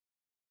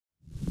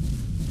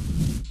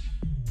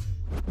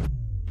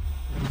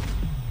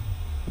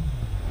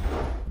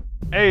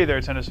Hey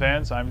there, tennis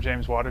fans. I'm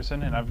James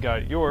Watterson, and I've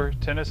got your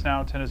Tennis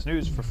Now tennis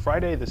news for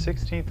Friday, the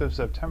 16th of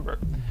September.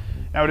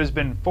 Now, it has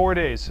been 4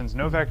 days since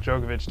Novak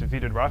Djokovic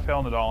defeated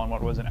Rafael Nadal in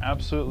what was an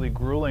absolutely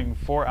grueling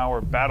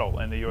 4-hour battle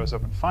in the US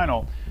Open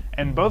final,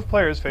 and both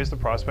players face the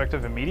prospect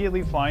of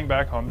immediately flying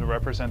back home to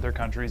represent their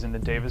countries in the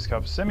Davis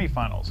Cup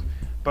semifinals.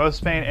 Both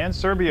Spain and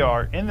Serbia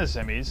are in the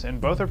semis, and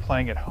both are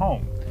playing at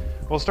home.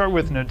 We'll start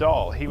with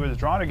Nadal. He was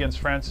drawn against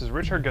France's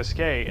Richard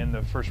Gasquet in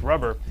the first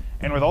rubber,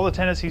 and with all the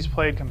tennis he's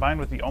played combined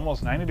with the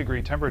almost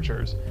 90-degree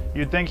temperatures,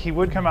 you'd think he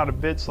would come out a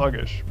bit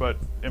sluggish, but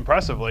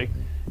impressively,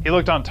 he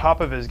looked on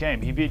top of his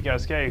game. He beat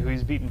Gasquet, who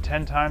he's beaten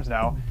 10 times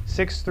now,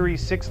 6-3,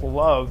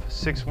 6-love,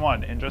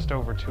 6-1 in just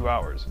over 2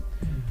 hours.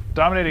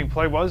 Dominating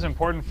play was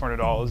important for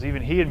Nadal, as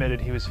even he admitted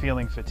he was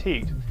feeling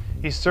fatigued.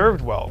 He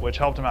served well, which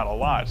helped him out a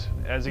lot,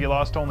 as he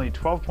lost only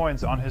 12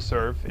 points on his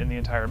serve in the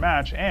entire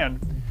match, and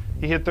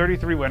he hit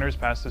 33 winners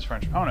past his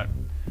French opponent.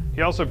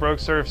 He also broke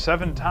serve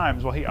 7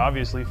 times while he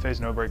obviously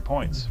faced no break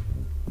points.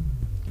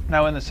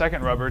 Now in the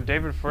second rubber,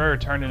 David Ferrer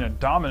turned in a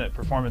dominant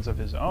performance of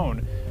his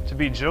own to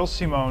beat Gilles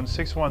Simon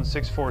 6-1,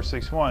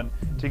 6-4, 6-1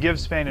 to give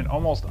Spain an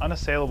almost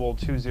unassailable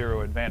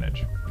 2-0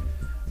 advantage.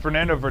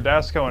 Fernando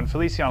Verdasco and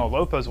Feliciano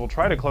Lopez will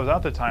try to close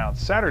out the tie on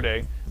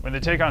Saturday when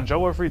they take on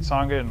Jo-Wilfried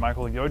Tsonga and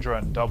Michael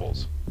Yodra in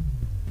doubles.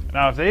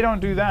 Now, if they don't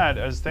do that,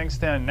 as things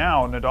stand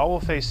now, Nadal will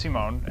face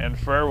Simon and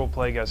Ferrer will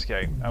play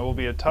Gasquet. It will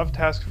be a tough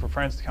task for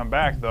France to come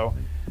back, though.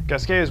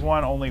 Gasquet has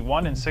won only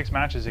 1 in 6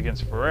 matches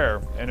against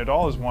Ferrer, and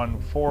Nadal has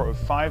won 4 of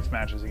 5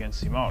 matches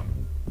against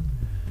Simon.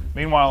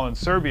 Meanwhile, in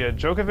Serbia,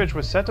 Djokovic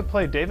was set to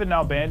play David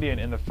Nalbandian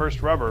in the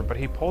first rubber, but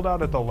he pulled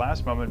out at the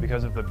last moment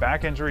because of the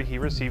back injury he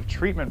received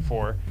treatment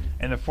for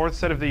in the 4th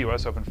set of the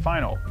US Open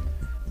final.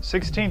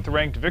 16th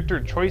ranked Viktor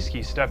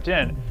Troicki stepped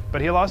in,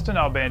 but he lost to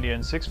Nalbandian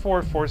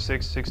 6-4,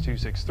 4-6, 6-2,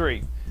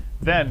 6-3.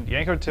 Then,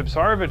 Janko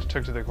Tipsarevic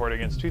took to the court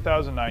against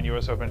 2009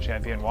 US Open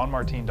champion Juan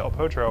Martín del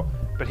Potro,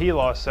 but he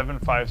lost 7-5,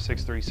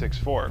 6-3,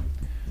 6-4.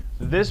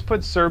 This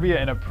puts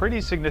Serbia in a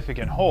pretty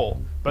significant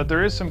hole, but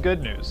there is some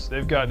good news.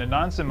 They've got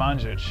Nenad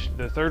Zimanjic,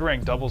 the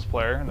 3rd-ranked doubles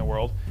player in the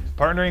world,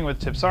 partnering with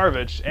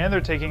Tipsarevic, and they're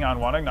taking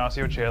on Juan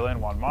Ignacio Chela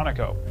and Juan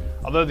Monaco.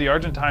 Although the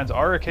Argentines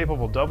are a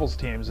capable doubles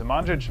team,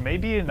 Zimanjic may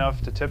be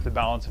enough to tip the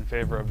balance in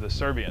favor of the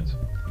Serbians.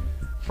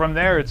 From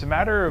there, it's a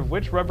matter of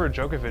which rubber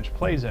Djokovic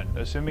plays in,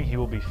 assuming he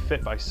will be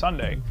fit by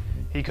Sunday.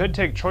 He could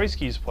take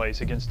Troicki's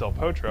place against Del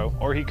Potro,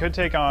 or he could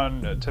take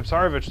on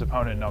Tipsarevic's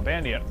opponent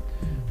Nalbandian.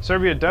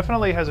 Serbia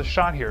definitely has a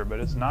shot here, but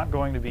it's not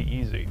going to be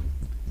easy.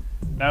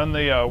 Now in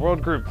the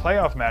World Group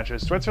playoff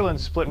matches, Switzerland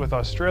split with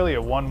Australia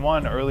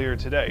 1-1 earlier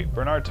today.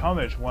 Bernard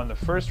Tomic won the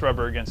first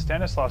rubber against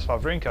Stanislas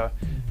Wawrinka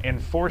in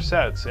 4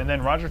 sets, and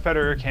then Roger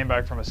Federer came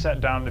back from a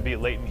set down to beat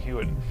Leighton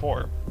Hewitt in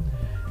 4.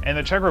 And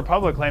the Czech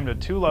Republic claimed a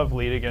 2-love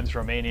lead against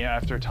Romania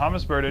after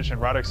Thomas Berdych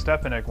and Radek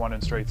Stepanek won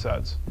in straight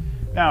sets.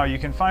 Now, you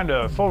can find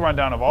a full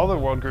rundown of all the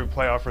World Group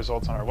playoff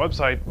results on our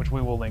website, which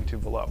we will link to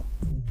below.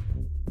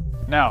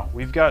 Now,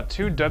 we've got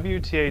 2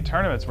 WTA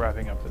tournaments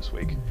wrapping up this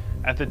week.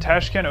 At the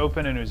Tashkent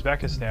Open in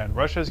Uzbekistan,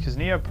 Russia's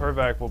Ksenia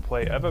Pervak will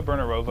play Eva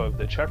Bernarova of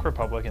the Czech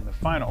Republic in the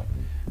final.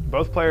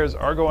 Both players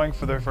are going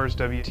for their first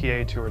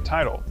WTA Tour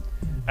title.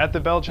 At the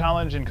Bell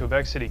Challenge in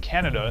Quebec City,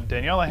 Canada,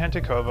 Daniela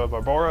Hentikova,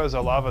 Barbora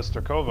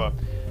Zalava-Sturkova,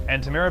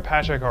 and Tamira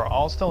Pacek are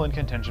all still in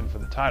contention for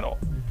the title.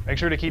 Make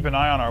sure to keep an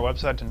eye on our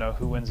website to know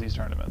who wins these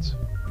tournaments.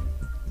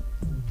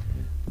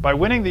 By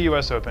winning the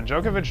US Open,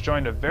 Djokovic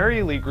joined a very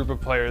elite group of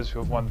players who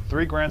have won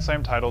 3 Grand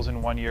Slam titles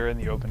in 1 year in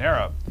the Open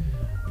era.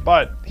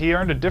 But he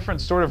earned a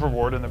different sort of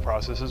reward in the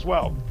process as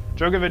well.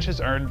 Djokovic has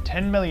earned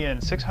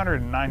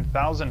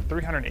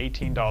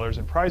 $10,609,318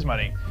 in prize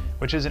money,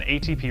 which is an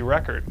ATP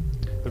record.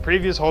 The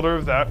previous holder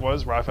of that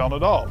was Rafael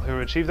Nadal,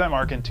 who achieved that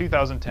mark in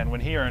 2010 when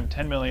he earned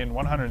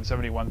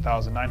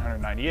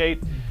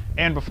 $10,171,998,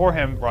 and before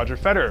him, Roger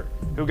Federer,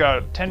 who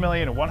got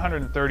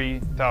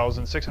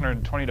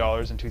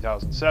 $10,130,620 in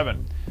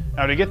 2007.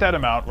 Now, to get that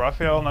amount,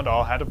 Rafael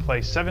Nadal had to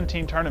play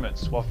 17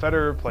 tournaments, while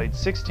Federer played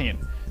 16.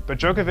 But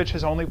Djokovic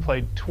has only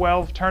played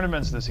 12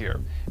 tournaments this year,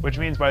 which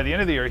means by the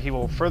end of the year he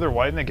will further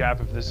widen the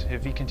gap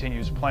if he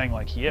continues playing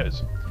like he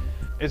is.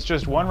 It's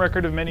just one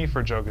record of many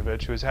for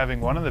Djokovic, who is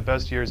having one of the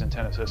best years in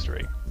tennis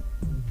history.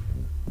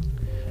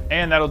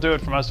 And that'll do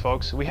it from us,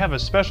 folks. We have a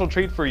special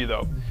treat for you,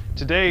 though.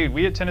 Today,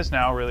 we at Tennis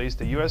Now released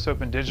the US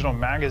Open digital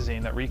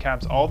magazine that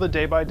recaps all the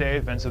day-by-day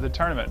events of the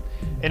tournament.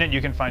 In it,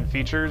 you can find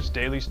features,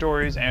 daily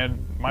stories,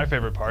 and, my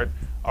favorite part,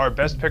 our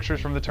best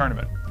pictures from the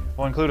tournament.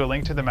 We'll include a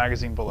link to the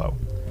magazine below.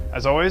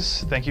 As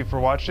always, thank you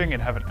for watching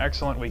and have an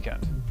excellent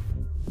weekend.